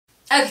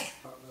Okay.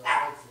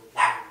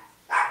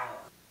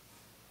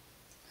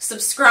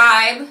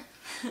 Subscribe.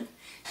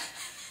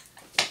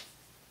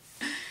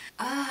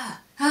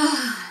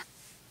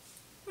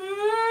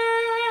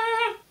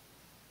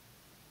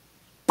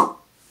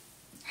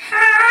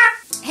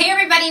 Hey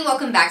everybody,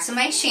 welcome back to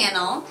my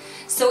channel.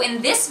 So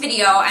in this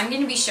video, I'm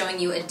going to be showing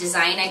you a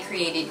design I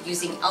created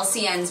using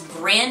LCN's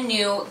brand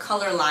new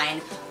color line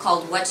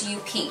called What Do You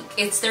Pink?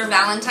 It's their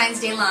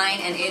Valentine's Day line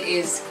and it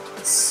is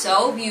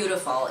so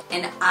beautiful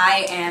and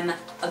I am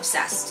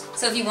obsessed.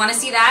 So if you want to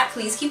see that,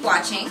 please keep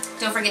watching.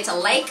 Don't forget to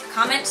like,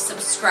 comment,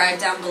 subscribe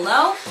down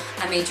below.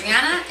 I'm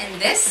Adrianna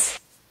and this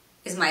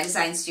is my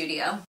design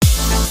studio.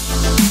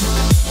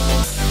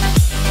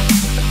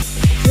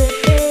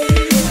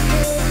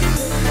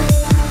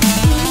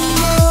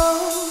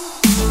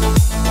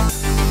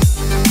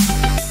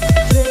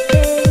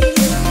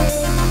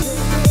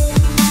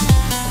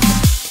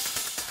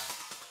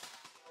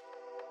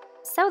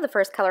 So the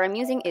first color I'm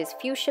using is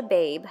Fuchsia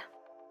Babe.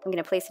 I'm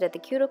going to place it at the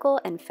cuticle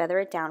and feather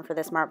it down for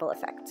this marble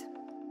effect.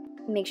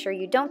 Make sure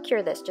you don't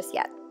cure this just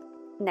yet.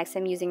 Next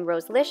I'm using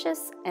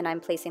Roselicious and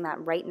I'm placing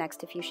that right next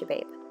to Fuchsia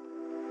Babe.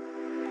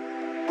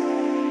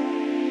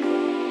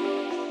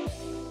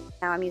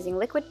 Now I'm using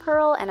Liquid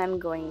Pearl and I'm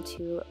going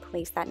to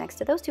place that next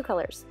to those two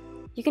colors.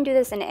 You can do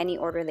this in any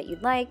order that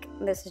you'd like.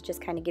 This is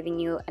just kind of giving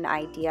you an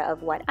idea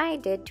of what I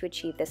did to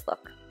achieve this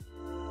look.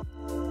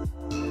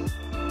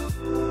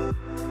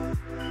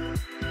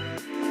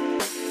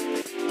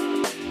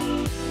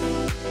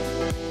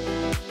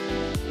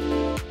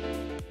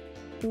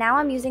 Now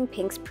I'm using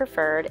Pinks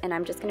Preferred and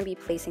I'm just going to be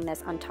placing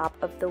this on top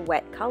of the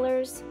wet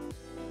colors.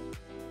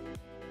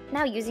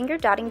 Now using your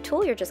dotting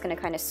tool, you're just going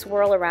to kind of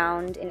swirl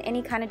around in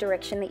any kind of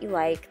direction that you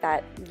like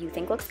that you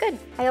think looks good.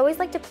 I always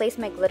like to place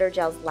my glitter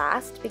gels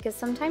last because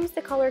sometimes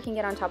the color can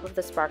get on top of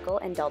the sparkle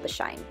and dull the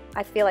shine.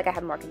 I feel like I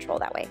have more control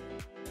that way.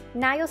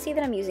 Now you'll see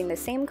that I'm using the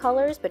same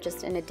colors but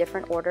just in a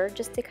different order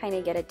just to kind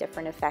of get a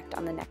different effect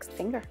on the next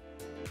finger.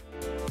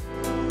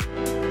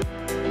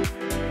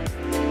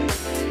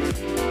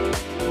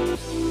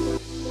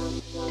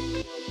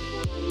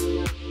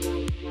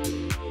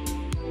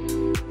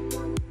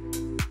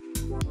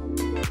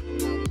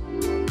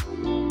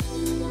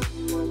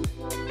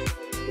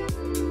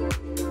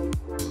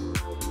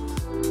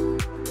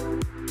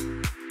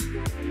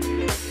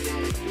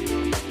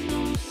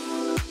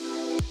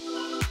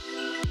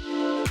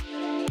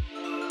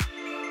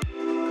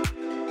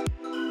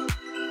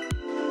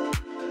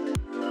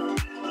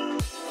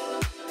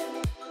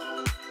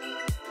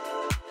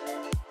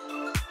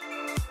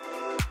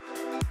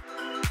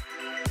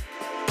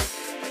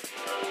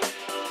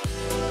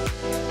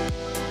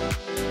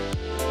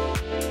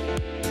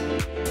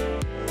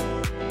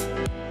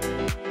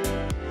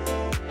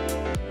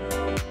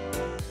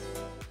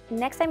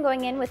 Next I'm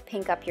going in with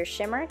Pink Up Your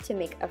Shimmer to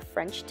make a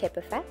French tip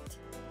effect.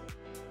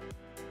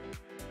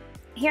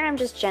 Here I'm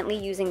just gently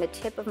using the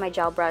tip of my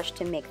gel brush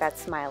to make that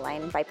smile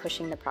line by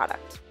pushing the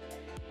product.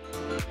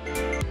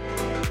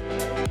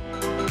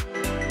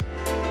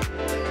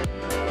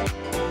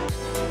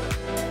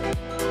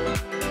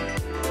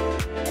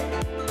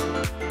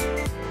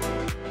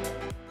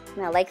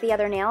 Now like the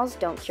other nails,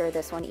 don't cure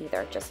this one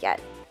either just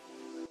yet.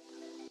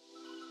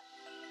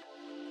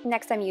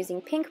 Next I'm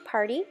using Pink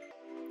Party.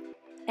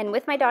 And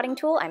with my dotting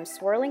tool, I'm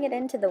swirling it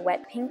into the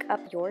wet Pink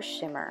Up Your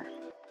Shimmer.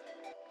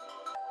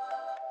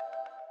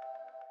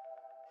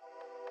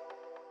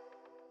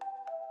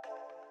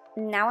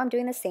 Now I'm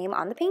doing the same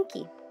on the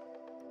pinky.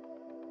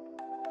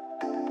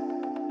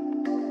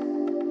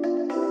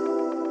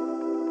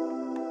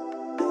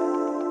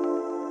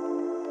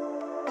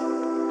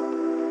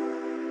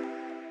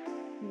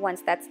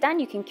 Once that's done,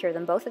 you can cure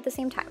them both at the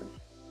same time.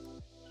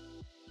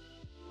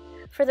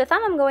 For the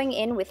thumb, I'm going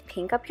in with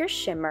Pink Up Your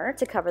Shimmer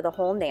to cover the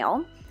whole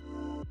nail.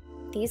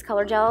 These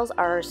color gels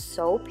are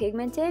so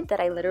pigmented that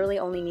I literally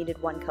only needed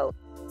one coat.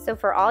 So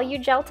for all you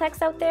gel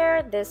techs out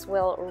there, this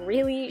will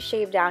really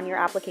shave down your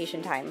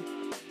application time.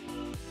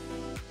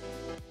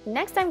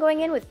 Next, I'm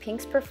going in with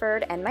Pinks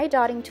Preferred and my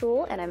dotting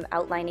tool, and I'm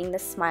outlining the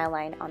smile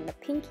line on the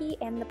pinky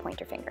and the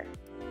pointer finger.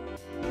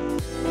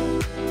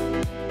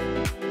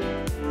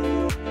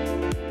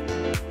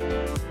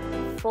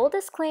 Full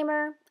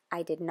disclaimer,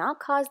 I did not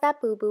cause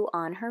that boo-boo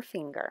on her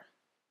finger.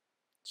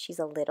 She's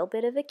a little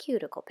bit of a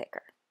cuticle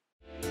picker.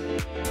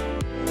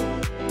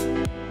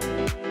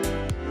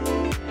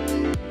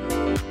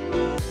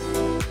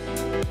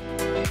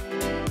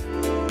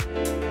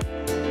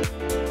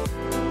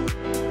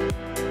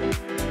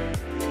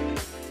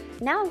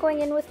 Now I'm going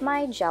in with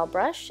my gel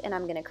brush and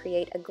I'm going to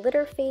create a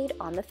glitter fade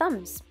on the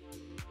thumbs.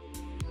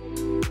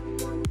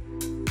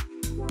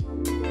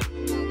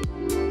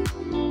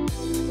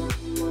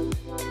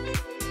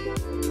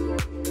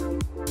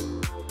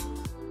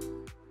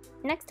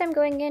 Next I'm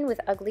going in with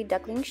Ugly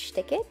Duckling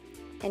Stick It,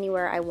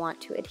 anywhere I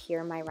want to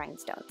adhere my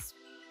rhinestones.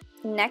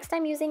 Next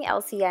I'm using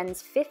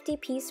LCN's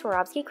 50-piece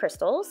Swarovski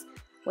crystals.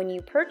 When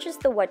you purchase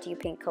the What Do You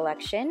Pink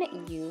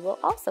collection, you will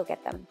also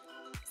get them.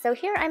 So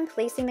here I'm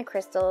placing the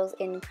crystals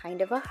in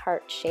kind of a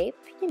heart shape,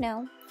 you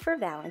know, for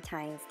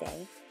Valentine's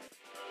Day.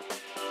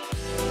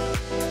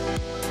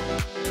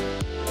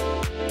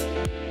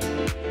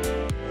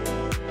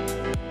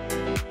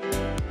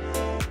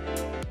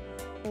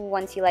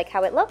 Once you like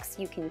how it looks,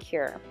 you can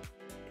cure.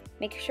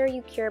 Make sure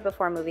you cure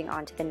before moving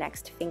on to the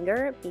next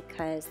finger,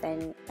 because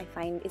then I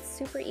find it's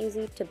super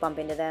easy to bump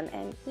into them,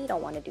 and we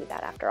don't want to do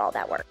that after all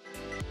that work.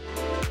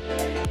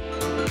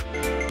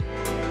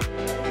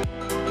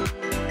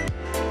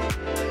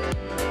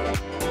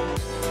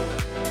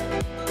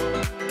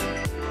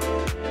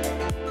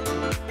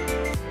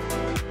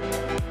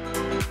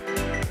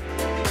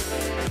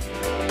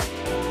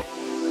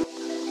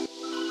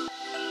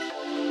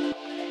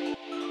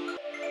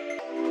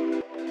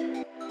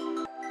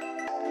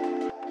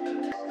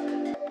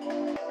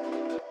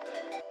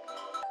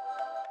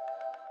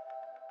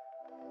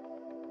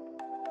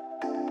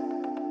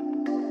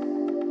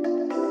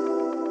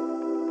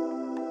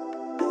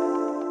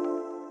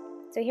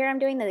 So here I'm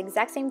doing the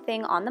exact same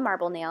thing on the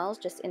marble nails,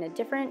 just in a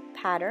different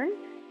pattern.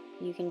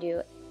 You can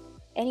do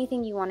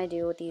anything you want to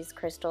do with these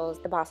crystals.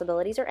 The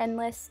possibilities are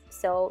endless,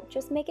 so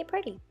just make it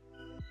pretty.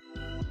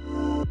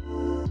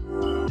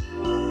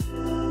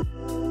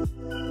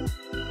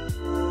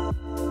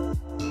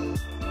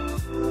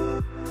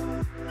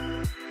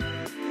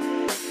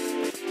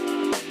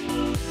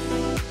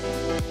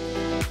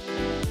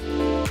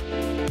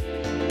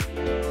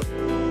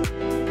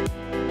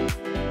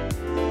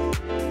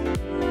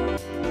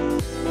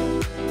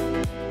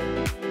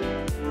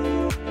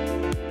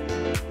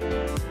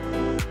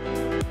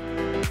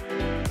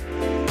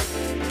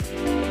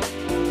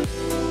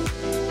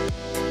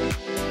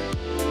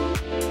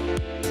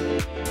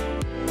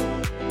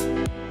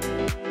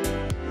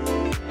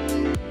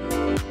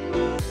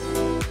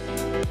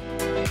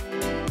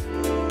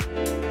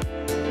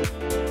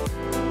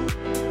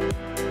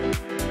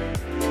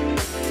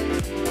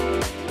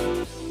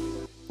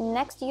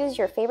 Next, use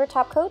your favorite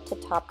top coat to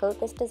top coat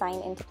this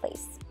design into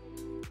place.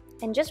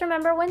 And just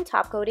remember when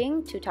top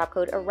coating to top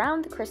coat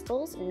around the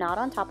crystals, not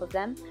on top of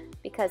them,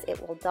 because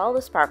it will dull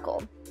the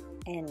sparkle.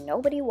 And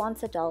nobody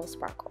wants a dull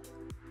sparkle.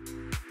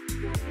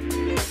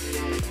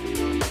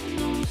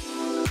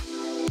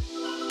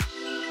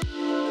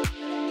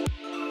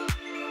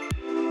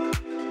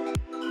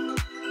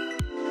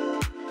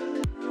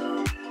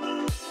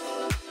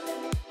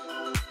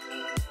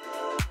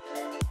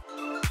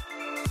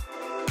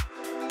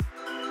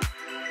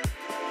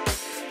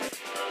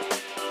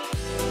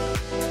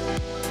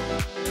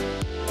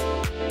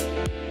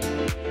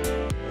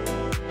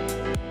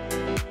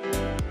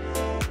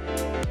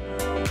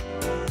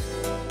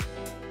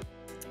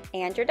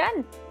 And you're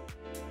done.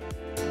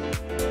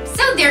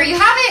 So there you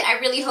have it. I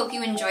really hope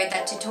you enjoyed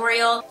that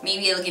tutorial.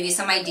 Maybe it'll give you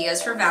some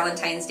ideas for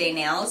Valentine's Day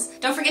nails.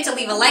 Don't forget to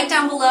leave a like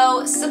down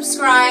below,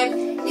 subscribe,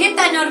 hit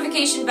that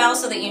notification bell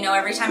so that you know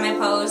every time I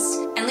post,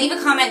 and leave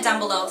a comment down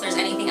below if there's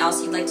anything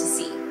else you'd like to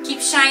see. Keep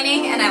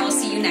shining, and I will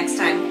see you next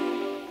time.